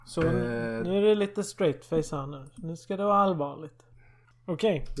Så nu är det lite straight face här nu. Nu ska det vara allvarligt.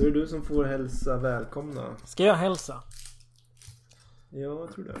 Okej. Då är det du som får hälsa välkomna. Ska jag hälsa? Ja,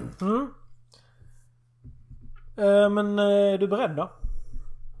 jag tror det. Men är du beredd då?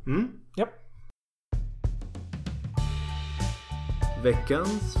 Ja.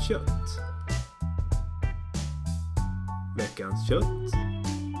 Veckans kött. Veckans kött.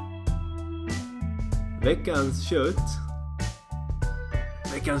 Veckans kött.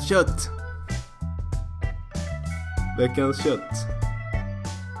 Veckans kött. Veckans kött.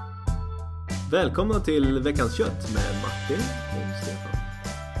 Välkomna till Veckans kött med Martin och Stefan.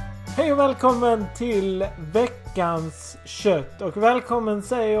 Hej och välkommen till Veckans kött. Och välkommen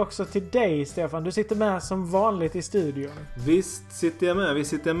säger jag också till dig, Stefan. Du sitter med som vanligt i studion. Visst sitter jag med, vi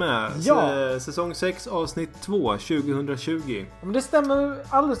sitter med. Ja. Säsong 6 avsnitt 2 2020. Men det stämmer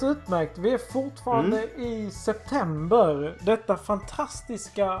alldeles utmärkt. Vi är fortfarande i september. Detta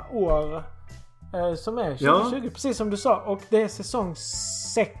fantastiska år som är 2020, precis som du sa. Och det är säsong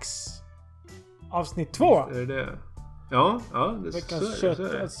 6 avsnitt 2. Är det? Ja, det Veckans så är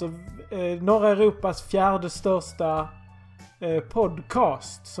kött, det. alltså norra Europas fjärde största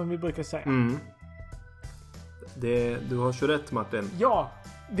podcast, som vi brukar säga. Du har så rätt, Martin. Ja,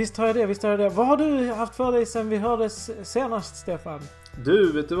 visst har jag det. Vad har du haft för dig sen vi hördes senast, Stefan?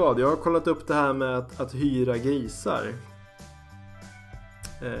 Du, vet du vad? Jag har kollat upp det här med att hyra grisar.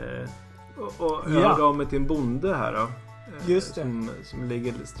 Och jag hörde av mig till en bonde här då. Just det. Som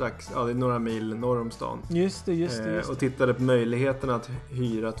ligger strax, det är några mil norr om stan. Just det. Och tittade på möjligheten att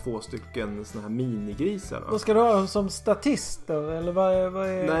hyra 2 stycken såna här minigrisar. Då. Vad ska du ha dem som statister? Eller vad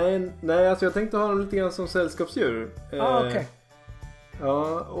är... Nej, alltså jag tänkte ha dem lite grann som sällskapsdjur. Okej.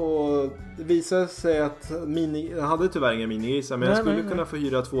 Ja, och det visade sig att jag hade tyvärr inga minigrisar, men jag skulle kunna få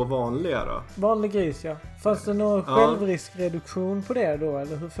hyra 2 vanliga då. Vanlig gris, ja. Fanns det någon självriskreduktion på det då,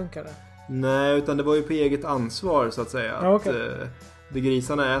 eller hur funkar det? Nej, utan det var ju på eget ansvar så att säga. Att det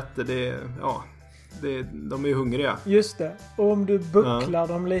grisarna äter, de är ju hungriga. Just det. Och om du bucklar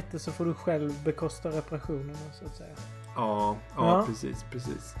dem lite så får du själv bekosta reparationerna så att säga. Ja.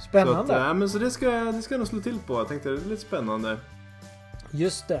 Precis. Spännande. Så, men så det ska jag nog slå till på. Jag tänkte det är lite spännande.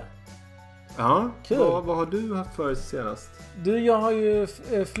 Just det. Ja, kul. Vad har du haft för dig senast? Du, jag har ju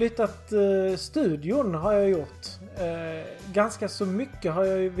flyttat studion har jag gjort. Ganska så mycket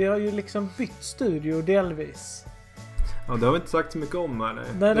vi har ju liksom bytt studio delvis. Ja, det har vi inte sagt så mycket om här. Nej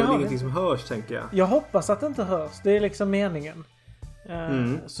det är väl har ingenting som hörs, tänker jag. Jag hoppas att det inte hörs. Det är liksom meningen.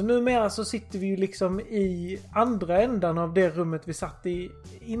 Så numera så sitter vi ju liksom i andra ändan av det rummet vi satt i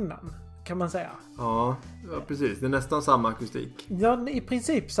innan, kan man säga. Ja, precis. Det är nästan samma akustik. Ja, i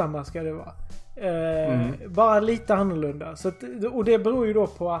princip samma ska det vara. Bara lite annorlunda. Så att, och det beror ju då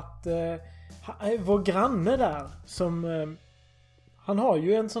på att vår granne där som han har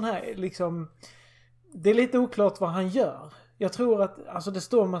ju en sån här liksom, det är lite oklart vad han gör. Jag tror att alltså det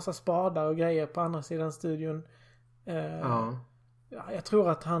står en massa spadar och grejer på andra sidan studion. Jag tror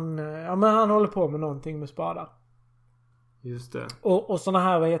att han håller på med någonting med spadar. Just det. Och såna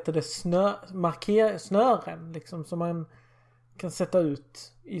här, vad heter det, snören liksom, som man kan sätta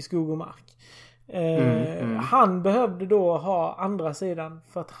ut i skog och mark. Han behövde då ha andra sidan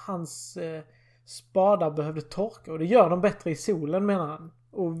för att hans spadar behövde torka, och det gör de bättre i solen, menar han.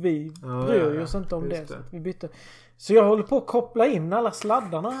 Och vi bryr oss inte om det. Så att vi bytte. Så jag håller på att koppla in alla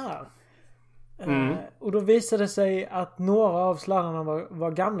sladdarna här. Och då visade det sig att några av sladdarna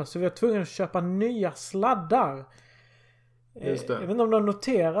var gamla, så vi var tvungna att köpa nya sladdar. Just det. Jag vet inte om du har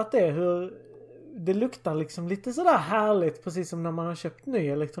noterat det, hur det luktar liksom lite sådär härligt, precis som när man har köpt ny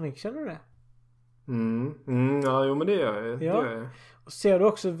elektronik. Känner du det? Ja, jo, men det gör jag. Ja. Det gör jag. Och ser du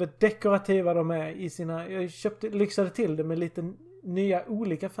också hur dekorativa de är i sina... Jag lyxade till det med lite nya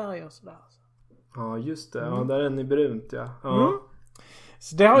olika färger och sådär. Ja, just det. Ja, där är den i brunt, ja.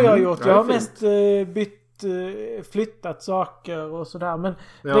 Så det har jag gjort. Jag har fint. mest flyttat saker och sådär. Men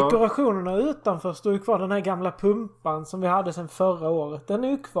dekorationerna utanför står ju kvar. Den här gamla pumpan som vi hade sedan förra året, den är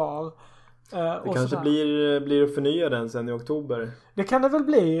ju kvar. Det kanske blir att förnya den sen i oktober. Det kan det väl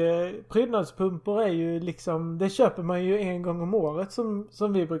bli. Prydnadspumpor är ju liksom, det köper man ju en gång om året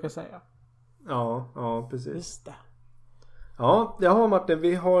som vi brukar säga. Ja, precis. Just det. Ja, Martin,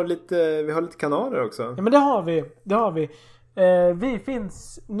 vi har lite kanaler också. Ja, men det har vi. Vi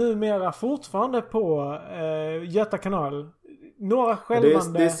finns numera fortfarande på Göta kanal. Några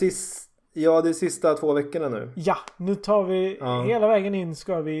självande... Det är sista 2 veckorna nu. Ja, nu tar vi hela vägen in,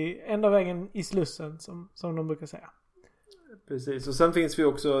 ska vi ända vägen i Slussen som de brukar säga. Precis, och sen finns vi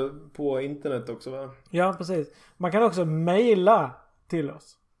också på internet också, va? Ja, precis. Man kan också mejla till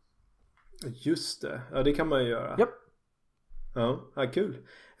oss. Just det, ja, det kan man ju göra. Japp. Ja, kul.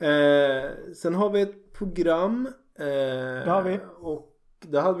 Sen har vi ett program. Det har vi. Och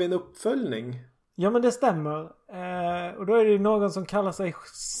där hade vi en uppföljning. Ja, men det stämmer. Och då är det någon som kallar sig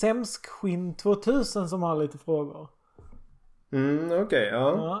Sämskskinn 2000 som har lite frågor. Okej,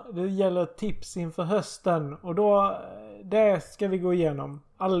 ja. Ja. Det gäller tips inför hösten. Och då, det ska vi gå igenom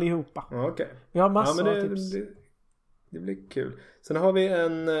allihopa. Okej. Vi har massor av tips. Det blir kul. Sen har vi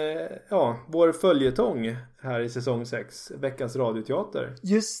vår följetong här i säsong 6. Veckans radioteater.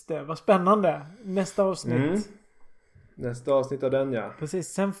 Just det, vad spännande. Nästa avsnitt. Nästa avsnitt av den, ja.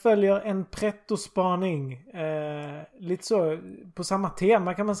 Precis, sen följer en pretto-spaning. Lite så på samma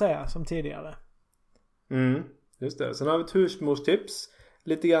tema kan man säga som tidigare. Just det. Sen har vi ett husmorstips.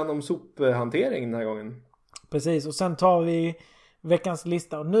 Lite grann om sophantering den här gången. Precis, och sen tar vi veckans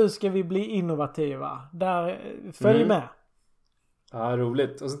lista. Och nu ska vi bli innovativa. Där, följ med. Ja,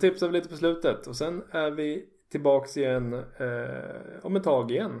 roligt. Och så tipsar vi lite på slutet. Och sen är vi tillbaks igen om ett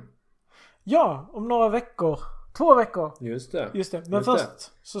tag igen. Ja, om några veckor. 2 veckor. Just det. Men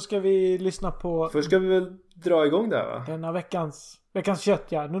först så ska vi lyssna på... Först ska vi väl dra igång där, va? Denna veckans kött,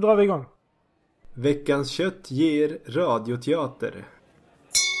 ja. Nu drar vi igång. Veckans kött ger radioteater.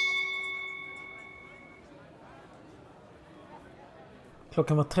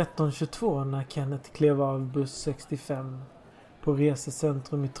 Klockan var 13:22 när Kenneth klev av buss 65 på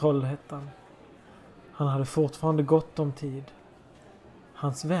resecentrum i Trollhättan. Han hade fortfarande gott om tid.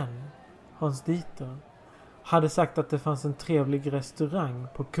 Hans vän, Hans Dieter, hade sagt att det fanns en trevlig restaurang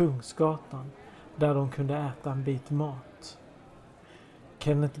på Kungsgatan där de kunde äta en bit mat.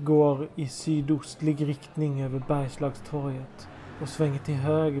 Kenneth går i sydostlig riktning över Bergslagstorget och svänger till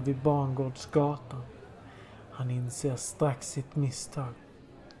höger vid Bangårdsgatan. Han inser strax sitt misstag.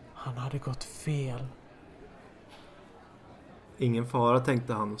 Han hade gått fel. Ingen fara,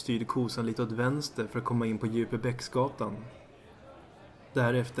 tänkte han och styrde kosan lite åt vänster för att komma in på Djupebäcksgatan.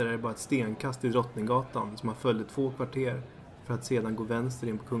 Därefter är det bara ett stenkast i Drottninggatan som han följde 2 kvarter för att sedan gå vänster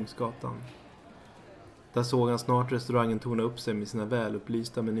in på Kungsgatan. Där såg han snart restaurangen torna upp sig med sina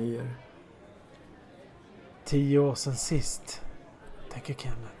välupplysta menyer. 10 år sedan sist, tänker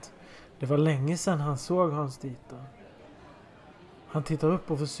Kenneth. Det var länge sedan han såg Hans Dieter. Han tittar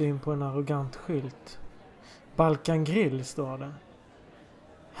upp och får syn på en arrogant skylt. Balkan Grill står det.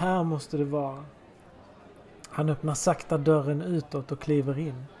 Här måste det vara. Han öppnar sakta dörren utåt och kliver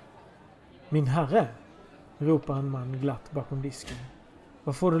in. Min herre, ropar en man glatt bakom disken.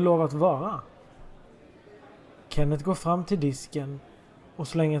 Vad får du lov att vara? Kenneth går fram till disken och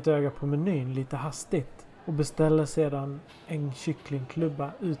slänger ett öga på menyn lite hastigt och beställer sedan en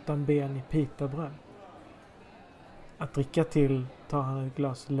kycklingklubba utan ben i pitabröd. Att dricka till tar han ett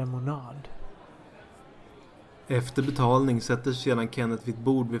glas lemonad. Efter betalning sätter sig sedan Kenneth vid ett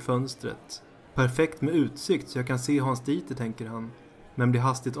bord vid fönstret. Perfekt med utsikt så jag kan se Hans Dieter, tänker han. Men blir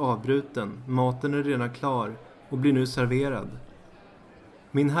hastigt avbruten. Maten är redan klar och blir nu serverad.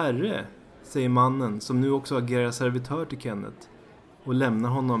 Min herre, säger mannen som nu också agerar servitör till Kenneth och lämnar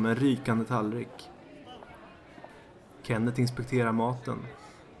honom en rykande tallrik. Kenneth inspekterar maten.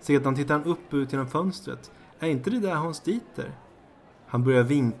 Sedan tittar han upp ut genom fönstret. Är inte det där Hans Dieter? Han börjar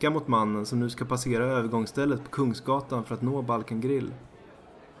vinka mot mannen som nu ska passera övergångsstället på Kungsgatan för att nå Balkan Grill.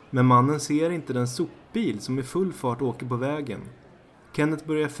 Men mannen ser inte den sopbil som i full fart åker på vägen. Kenneth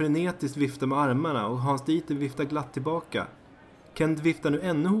börjar frenetiskt vifta med armarna och Hans Dieter viftar glatt tillbaka. Kenneth viftar nu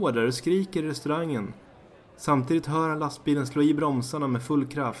ännu hårdare och skriker i restaurangen. Samtidigt hör han lastbilen slå i bromsarna med full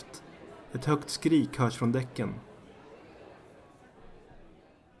kraft. Ett högt skrik hörs från däcken.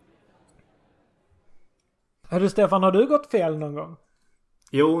 Du Stefan, har du gått fel någon gång?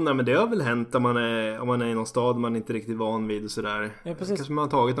 Jo, nej, men det har väl hänt om man är i någon stad man inte är riktigt van vid och sådär. Ja, precis. Kanske man har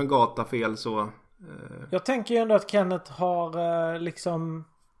tagit en gata fel så. Jag tänker ju ändå att Kenneth har liksom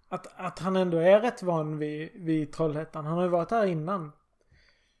att han ändå är rätt van vid Trollhättan. Han har ju varit här innan.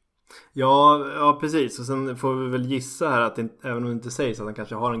 Ja, precis. Och sen får vi väl gissa här att även om det inte sägs att han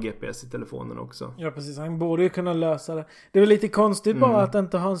kanske har en GPS i telefonen också. Ja, precis. Han borde ju kunna lösa det. Det är väl lite konstigt bara att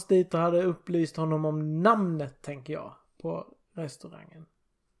inte Hans Dieter hade upplyst honom om namnet, tänker jag, på restaurangen.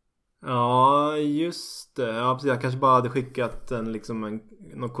 Ja, just det. Ja, precis. Jag kanske bara hade skickat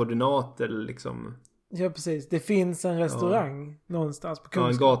någon koordinat eller liksom. Ja, precis. Det finns en restaurang någonstans på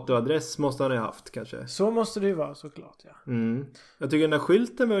Kungsgatan. Ja, en gatuadress måste han ha haft kanske. Så måste det ju vara, såklart, ja. Jag tycker den där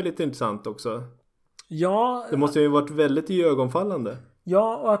skylten var lite intressant också. Ja. Det måste ju ha varit väldigt iögonfallande.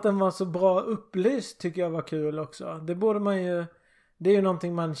 Ja, och att den var så bra upplyst tycker jag var kul också. Det borde man ju. Det är ju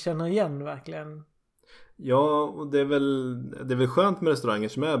någonting man känner igen verkligen. Ja, och det är väl skönt med restauranger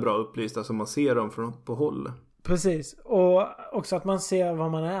som är bra upplysta så man ser dem på håll. Precis. Och också att man ser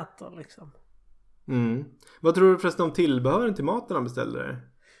vad man äter liksom. Vad tror du förresten om tillbehören till maten han beställde där?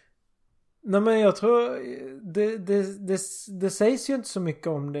 Nej, men jag tror det sägs ju inte så mycket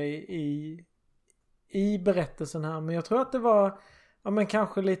om det i berättelsen här, men jag tror att det var men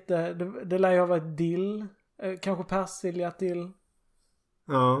kanske lite det lär ju ha varit dill, kanske persilja till.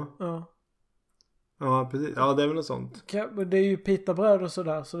 Ja, precis. Ja, det är väl något sånt. Det är ju pitabröd och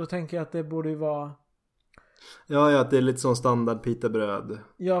sådär, så då tänker jag att det borde ju vara Ja, att det är lite sån standard pitabröd.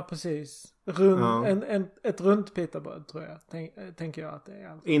 Ja, precis. Ett runt pitabröd tror jag. Tänker jag att det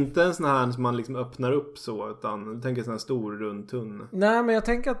är. Inte en sån här som man liksom öppnar upp så, utan du tänker sån här stor, rund, tunn. Nej, men jag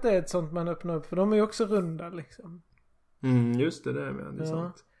tänker att det är ett sånt man öppnar upp, för de är ju också runda liksom. Just det är med. Det är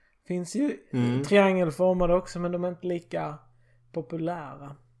sant. Finns ju triangelformade också, men de är inte lika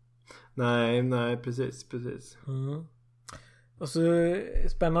populära. Nej, precis. Och så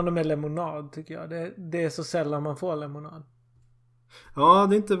spännande med lemonad tycker jag. Det är så sällan man får lemonad. Ja,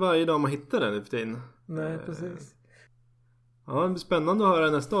 det är inte varje dag man hittar den i för tiden. Nej, precis. Ja, det blir spännande att höra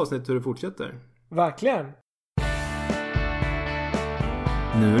i nästa avsnitt hur det fortsätter. Verkligen.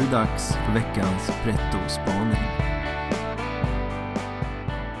 Nu är det dags för veckans pretto-spaning.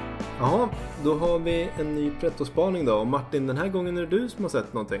 Ja, då har vi en ny pretto-spaning då. Och Martin, den här gången är det du som har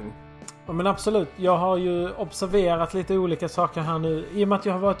sett någonting. Ja, men absolut. Jag har ju observerat lite olika saker här nu. I och med att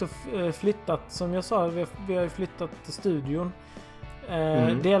jag har varit och flyttat, som jag sa, vi har ju flyttat till studion.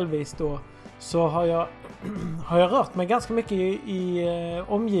 Delvis då. Så har jag rört mig ganska mycket i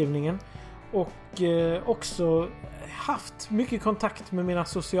omgivningen. Och också haft mycket kontakt med mina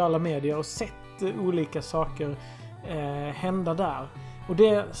sociala medier och sett olika saker hända där. Och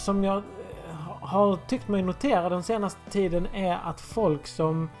det som jag har tyckt mig notera den senaste tiden är att folk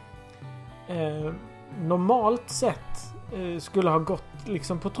som normalt sett skulle ha gått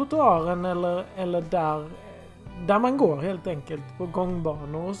liksom på trottoaren eller där man går helt enkelt på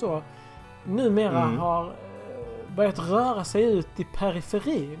gångbanor och så, numera har börjat röra sig ut i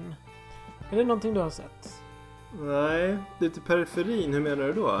periferin. Är det någonting du har sett? Nej, det är till periferin. Hur menar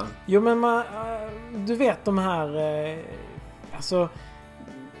du då? Jo, men du vet de här alltså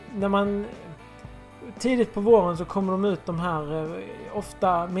när man tidigt på våren så kommer de ut de här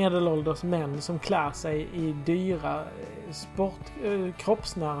ofta medelålders män som klär sig i dyra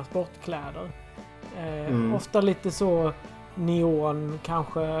kroppsnära sportkläder. Ofta lite så neon,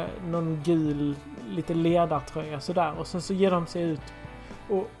 kanske någon gul lite ledartröja sådär, och sen så ger de sig ut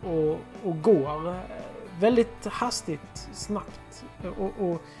och går väldigt hastigt, snabbt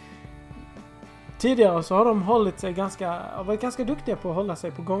och tidigare så har de hållit sig varit ganska duktiga på att hålla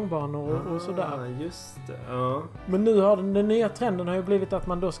sig på gångbanor och sådär. Just det, ja. Men nu har den nya trenden har ju blivit att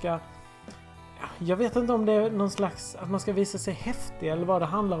man då ska, jag vet inte om det är någon slags att man ska visa sig häftig eller vad det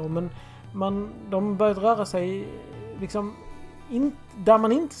handlar om, men de börjar röra sig liksom där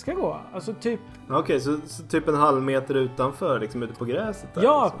man inte ska gå. Alltså typ... Okej, så typ en halv meter utanför, liksom ute på gräset där,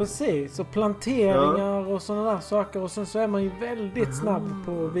 ja, liksom. Precis. Och planteringar och sådana där saker. Och sen så är man ju väldigt snabb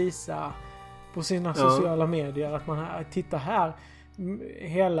på att visa på sina sociala medier att man tittar här.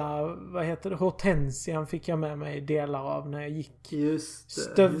 Hela, hortensian fick jag med mig delar av när jag gick.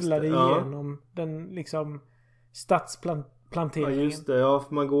 Stövlade igenom den liksom stadsplanteringen. Ja, just det. Ja,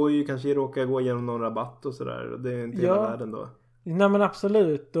 för man går ju kanske råkar gå igenom någon rabatt och sådär. Och det är inte hela världen då. Nej, men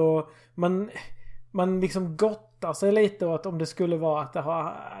absolut. Och man liksom gottar sig lite åt om det skulle vara att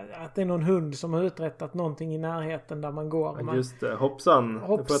det är någon hund som har uträttat någonting i närheten där man går. Ja, just det. Hoppsan. Nu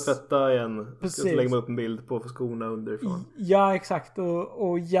får jag tvätta igen. Precis. Jag ska lägga upp en bild på skorna underifrån. Ja, exakt.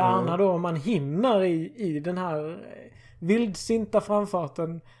 Och gärna då om man hinner i den här vildsinta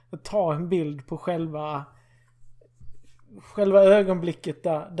framfarten ta en bild på själva ögonblicket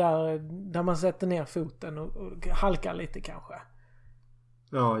där man sätter ner foten och halkar lite kanske.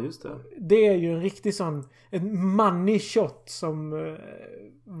 Ja, just det. Det är ju en riktig sån en money shot som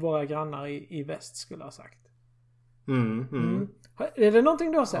våra grannar i väst skulle ha sagt. Är det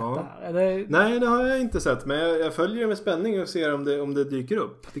någonting du har sett där? Nej, det har jag inte sett. Men jag följer det med spänning och ser om det dyker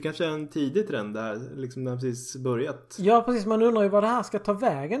upp. Det kanske är en tidig trend där, liksom när det precis börjat. Ja, precis. Man undrar ju vad det här ska ta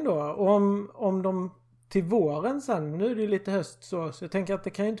vägen då. Och om de till våren sen, nu är det ju lite höst så jag tänker att det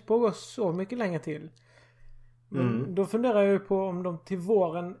kan ju inte pågå så mycket längre till. Men då funderar jag ju på om de till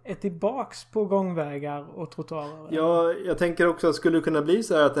våren är tillbaks på gångvägar och trottoarer. Ja, jag tänker också att skulle det kunna bli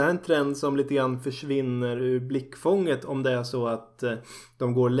så här att det här är en trend som lite grann försvinner ur blickfånget om det är så att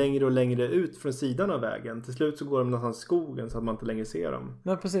de går längre och längre ut från sidan av vägen. Till slut så går de någonstans i skogen så att man inte längre ser dem.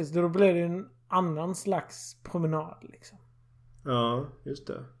 Nej, precis. Då blir det ju en annan slags promenad liksom. Ja, just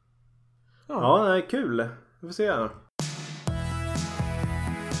det. Ja, det är kul. Vi får se.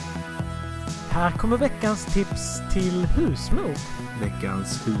 Här kommer veckans tips till husmor.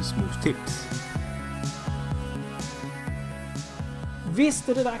 Veckans husmorstips. Visst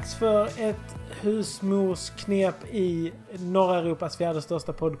är det dags för ett husmorsknep i norra Europas fjärde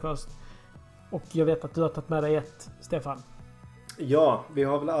största podcast. Och jag vet att du har tagit med dig ett, Stefan. Ja, vi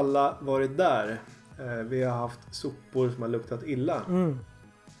har väl alla varit där. Vi har haft sopor som har luktat illa.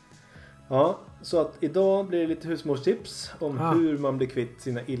 Ja, så att idag blir det lite husmorstips om hur man blir kvitt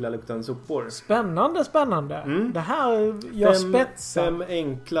sina illaluktande sopor. Spännande. Det här jag spetsar. 5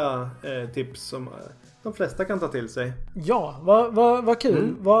 enkla tips som de flesta kan ta till sig. Ja, vad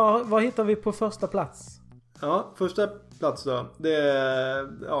kul. Vad hittar vi på första plats? Ja, första plats då. Det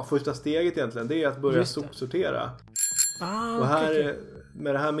är första steget egentligen. Det är att börja sopsortera. Och här,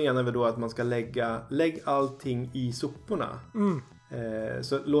 med det här menar vi då att man ska lägg allting i soporna.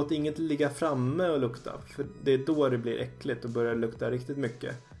 Så låt inget ligga framme och lukta. För det är då det blir äckligt och börjar lukta riktigt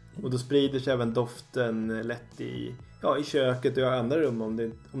mycket. Och då sprider sig även doften lätt i köket och i andra rum om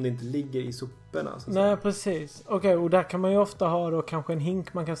det inte ligger i soporna. Nej, precis. Okej, och där kan man ju ofta ha då kanske en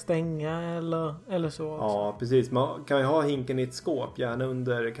hink man kan stänga eller så också. Ja, precis. Man kan ju ha hinken i ett skåp, gärna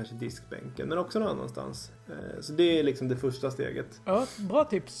under kanske diskbänken, men också någon annanstans. Så det är liksom det första steget. Ja, bra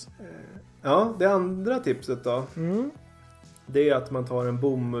tips. Ja, det andra tipset då. Det är att man tar en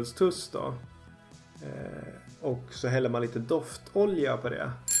bomullstuss då. Och så häller man lite doftolja på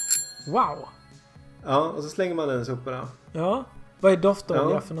det. Wow! Ja, och så slänger man den i soporna. Ja, vad är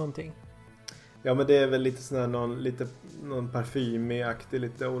doftolja för någonting? Ja, men det är väl lite sån här någon parfymig-aktig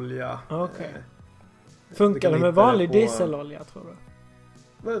lite olja. Okej. Funkar det med vanlig dieselolja, tror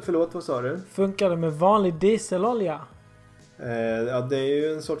du? Förlåt, vad sa du? Funkar det med vanlig dieselolja? Ja, det är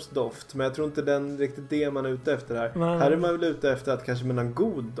ju en sorts doft. Men jag tror inte riktigt det man är ute efter här. Nej. Här är man väl ute efter att kanske med någon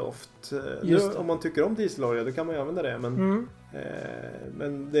god doft. Om man tycker om dieselolja, då kan man ju använda det.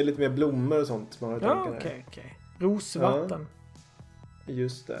 Men det är lite mer blommor och sånt man har tänkt. Okej. Rosvatten. Ja,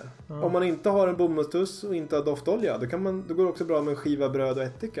 just det. Ja. Om man inte har en bomullstuss och inte har doftolja, då går det också bra med en skiva bröd och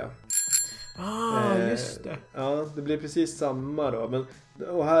ättika. Just det. Ja, det blir precis samma då.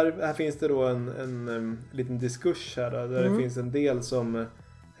 Och här finns det då en liten diskurs här där det finns en del som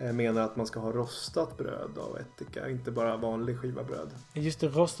menar att man ska ha rostat bröd och ättika, inte bara vanlig skiva bröd. Just det,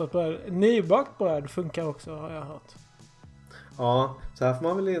 rostat bröd. Nybakt bröd funkar också, har jag hört. Ja, så här får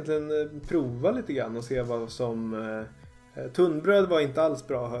man väl egentligen prova lite grann och se vad som... tunnbröd var inte alls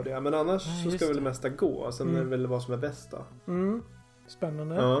bra, hörde jag. Men annars så ska väl det mesta gå. Sen är det väl vad som är bäst då.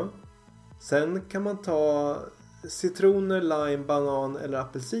 Spännande. Ja. Sen kan man ta citroner, lime, banan eller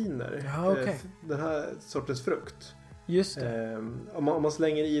apelsiner. Ja, okay. Den här sortens frukt. Just det. Om man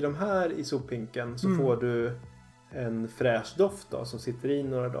slänger i de här i sophinken så får du en fräsch doft då, som sitter i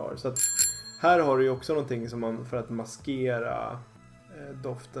några dagar. Så att här har du ju också någonting som för att maskera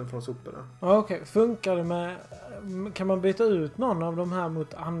doften från soporna. Ja, okej. Funkar det med... Kan man byta ut någon av de här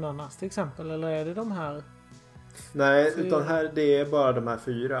mot ananas till exempel? Eller är det de här? Nej, utan här det är bara de här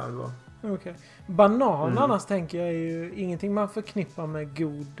 4 då. Okej. Banan annars tänker jag är ju ingenting man förknippar med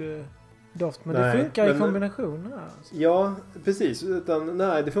god doft. Men det funkar i kombination här. Alltså. Ja, precis.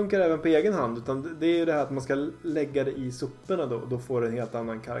 Det funkar även på egen hand. Utan det är ju det här att man ska lägga det i soporna då. Då får det en helt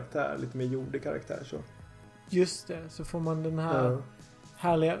annan karaktär. Lite mer jordig karaktär så. Just det. Så får man den här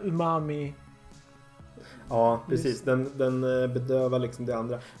härliga umami. Ja, precis. Den bedövar liksom det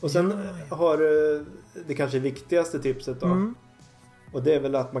andra. Och sen har det kanske viktigaste tipset då. Och det är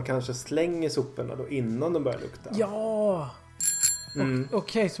väl att man kanske slänger soporna då innan de börjar lukta. Ja!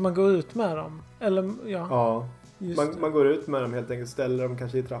 Okej, så man går ut med dem? Eller, ja. Man går ut med dem helt enkelt. Ställer dem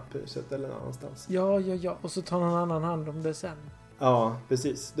kanske i trapphuset eller någon annanstans. Ja. Och så tar någon annan hand om det sen. Ja,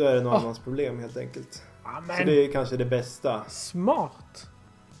 precis. Då är det någon annans problem helt enkelt. Amen. Så det är kanske det bästa. Smart!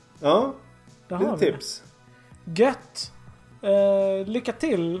 Ja, det är tips. Gött! Lycka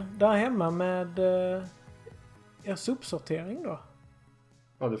till där hemma med er sopsortering då.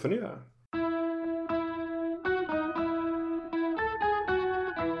 Ja, det får ni göra.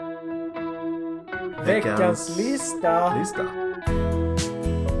 Veckans lista.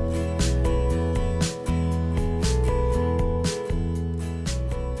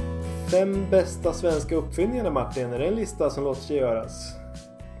 5 bästa svenska uppfinningarna, Martin. Är det en lista som låter sig göras?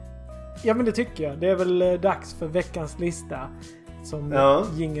 Ja, men det tycker jag. Det är väl dags för veckans lista. Som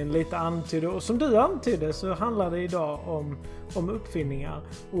jingeln lite antydde. Och som du antydde så handlar det idag om uppfinningar.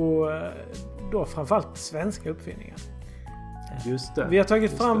 Och då framförallt svenska uppfinningar. Just det. Vi har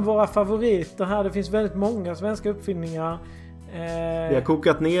tagit fram våra favoriter här. Det finns väldigt många svenska uppfinningar. Vi har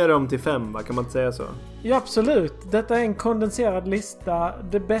kokat ner dem till 5, kan man inte säga så? Ja, absolut. Detta är en kondenserad lista.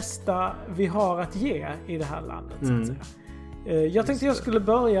 Det bästa vi har att ge i det här landet, så att säga. Jag tänkte jag skulle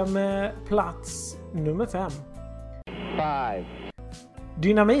börja med plats nummer 5. 5.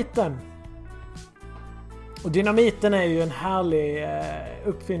 Dynamiten. Och dynamiten är ju en härlig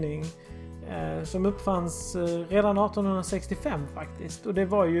uppfinning som uppfanns redan 1865 faktiskt. Och det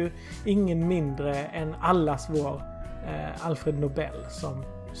var ju ingen mindre än allas vår Alfred Nobel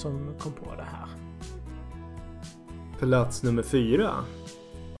som kom på det här. Plats nummer 4.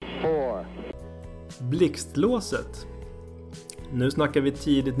 Blixtlåset. Nu snackar vi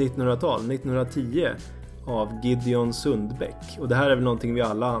tidigt 1900-tal, 1910, av Gideon Sundbäck. Och det här är väl någonting vi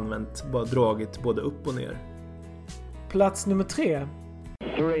alla har använt, bara dragit både upp och ner. Plats nummer 3.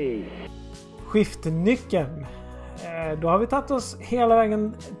 Skiftnyckeln. Då har vi tagit oss hela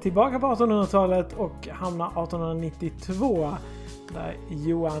vägen tillbaka på 1800-talet och hamnar 1892 där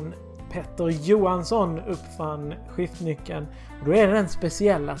Petter Johansson uppfann skiftnyckeln. Och då är det den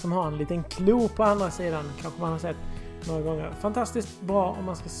speciella som har en liten klo på andra sidan. Kanske man har sett några gånger. Fantastiskt bra om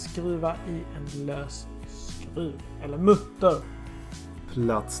man ska skruva i en lös skruv. Eller mutter.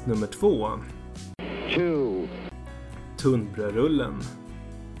 Plats nummer 2. Tunnbrödrullen.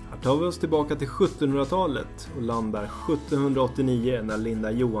 Här tar vi oss tillbaka till 1700-talet och landar 1789 när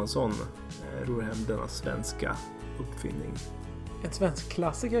Linda Johansson ror hem denna svenska uppfinning. Ett svensk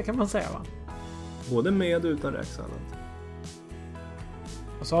klassiker kan man säga, va? Både med och utan räksallad.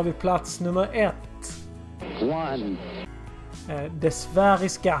 Och så har vi plats nummer 1. Det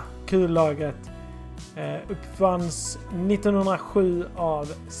sfäriska kullagret uppfanns 1907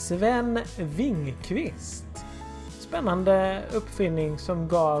 av Sven Wingqvist. Spännande uppfinning som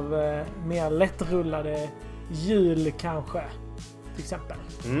gav mer lättrullade hjul kanske, till exempel.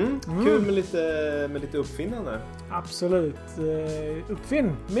 Kul med lite uppfinnande. Absolut.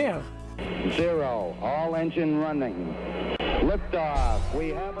 Uppfinn mer. 0, all engine running. Liftoff,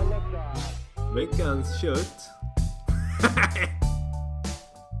 we have a liftoff. Veckans kött.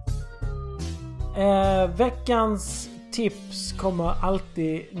 Veckans tips kommer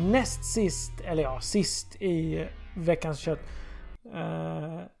alltid näst sist, eller ja, sist i veckans kött.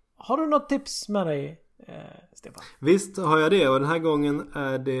 Har du något tips med dig, Stefan? Visst har jag det, och den här gången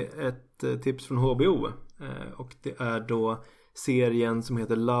är det ett tips från HBO. Och det är då serien som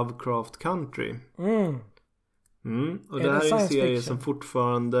heter Lovecraft Country. Och det här är en serie som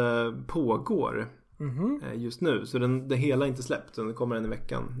fortfarande pågår just nu. Så det hela är inte släppt, utan det kommer en i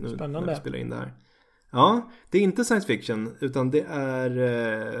veckan nu. Spännande. När vi spelar in det här. Ja, det är inte science fiction, utan det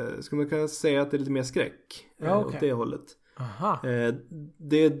är, ska man kunna säga att det är lite mer skräck åt det hållet. Aha.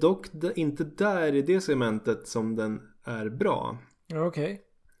 Det är dock inte där i det segmentet som den är bra. Okej.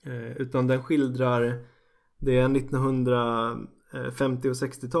 Utan den skildrar, det är 1950- och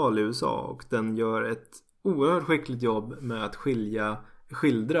 60-tal i USA, och den gör ett oerhört skickligt jobb med att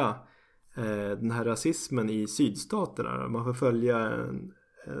skildra den här rasismen i sydstaterna. Man får följa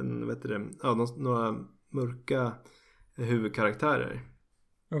några mörka huvudkaraktärer.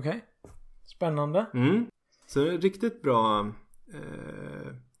 Okej. Spännande. Så riktigt bra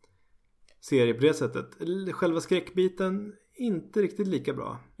serie på det sättet. Själva skräckbiten inte riktigt lika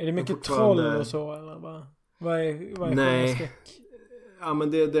bra. Är det mycket troll och så, eller vad är nej. skräck? Ja,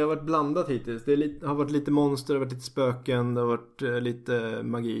 men det har varit blandat hittills. Det har varit lite monster, det har varit lite spöken, det har varit lite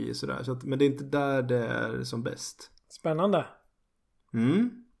magi sådär. Så att, men det är inte där det är som bäst. Spännande.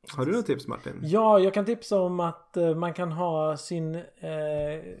 Har du något tips, Martin? Ja, jag kan tipsa om att man kan ha sin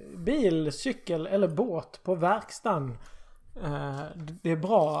bil, cykel eller båt på verkstaden. Det är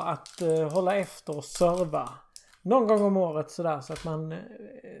bra att hålla efter och serva någon gång om året sådär, så att man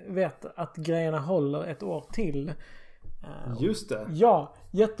vet att grejerna håller ett år till. Just det. Ja,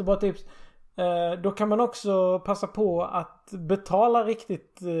 jättebra tips. Då kan man också passa på att betala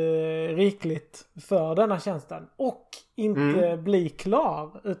riktigt rikligt för denna tjänsten. Och inte bli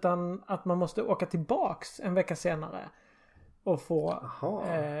klar, utan att man måste åka tillbaks en vecka senare och få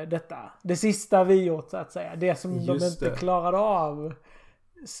detta. Det sista vi gjort, så att säga. Det som de inte klarade av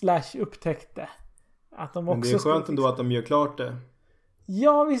 / upptäckte. Att de också. Men det är skönt ändå att de gör klart det.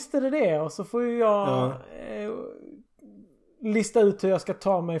 Ja, visst är det. Och så får ju jag lista ut hur jag ska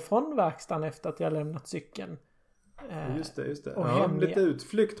ta mig från verkstaden efter att jag lämnat cykeln. Just det. Och lite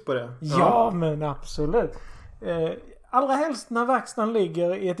utflykt på det. Ja, men absolut. Allra helst när verkstaden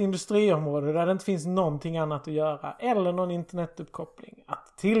ligger i ett industriområde där det inte finns någonting annat att göra. Eller någon internetuppkoppling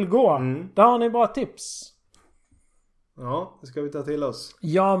att tillgå. Där har ni bra tips. Ja, det ska vi ta till oss.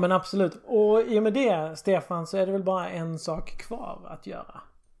 Ja, men absolut. Och i och med det, Stefan, så är det väl bara en sak kvar att göra.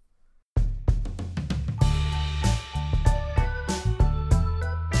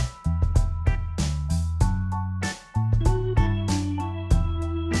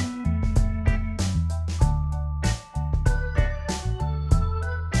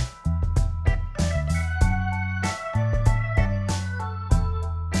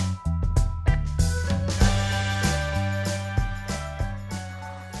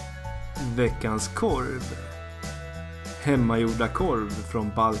 Veckans korv. Hemmagjorda korv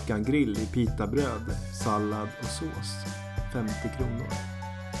från Balkan Grill i pitabröd, sallad och sås. 50 kronor.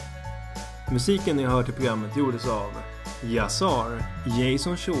 Musiken ni hört i programmet gjordes av Yassar,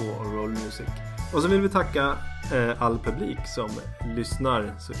 Jason Shaw och Roll Music. Och så vill vi tacka all publik som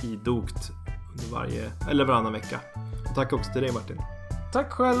lyssnar så idogt under varje eller varannan vecka. Och tack också till dig, Martin.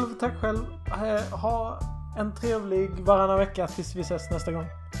 Tack själv. Ha en trevlig varannan vecka tills vi ses nästa gång.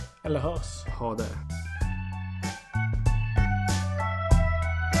 Eller hörs. Ha det.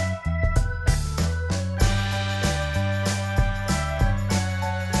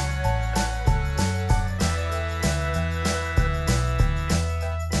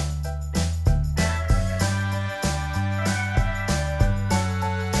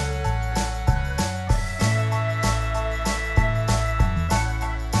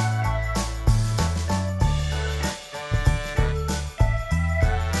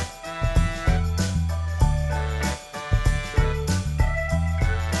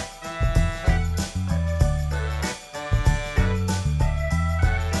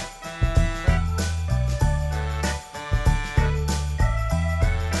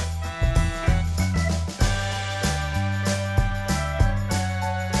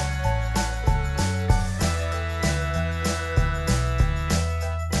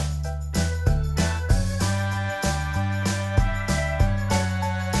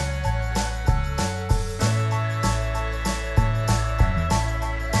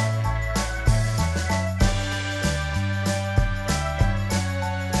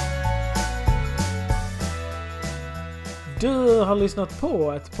 Du har lyssnat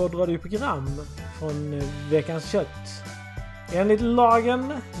på ett poddradioprogram från Veckans Kött. Enligt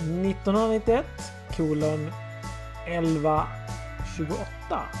lagen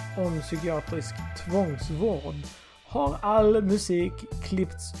 1991:1128 om psykiatrisk tvångsvård har all musik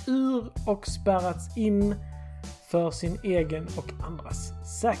klippts ur och spärrats in för sin egen och andras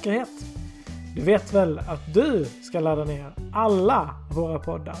säkerhet. Du vet väl att du ska ladda ner alla våra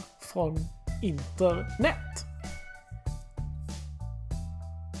poddar från internet?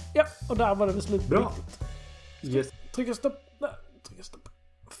 Ja, och där var det beslut. Bra. Yes. Trycka stopp.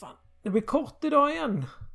 Fan, det blir kort idag igen.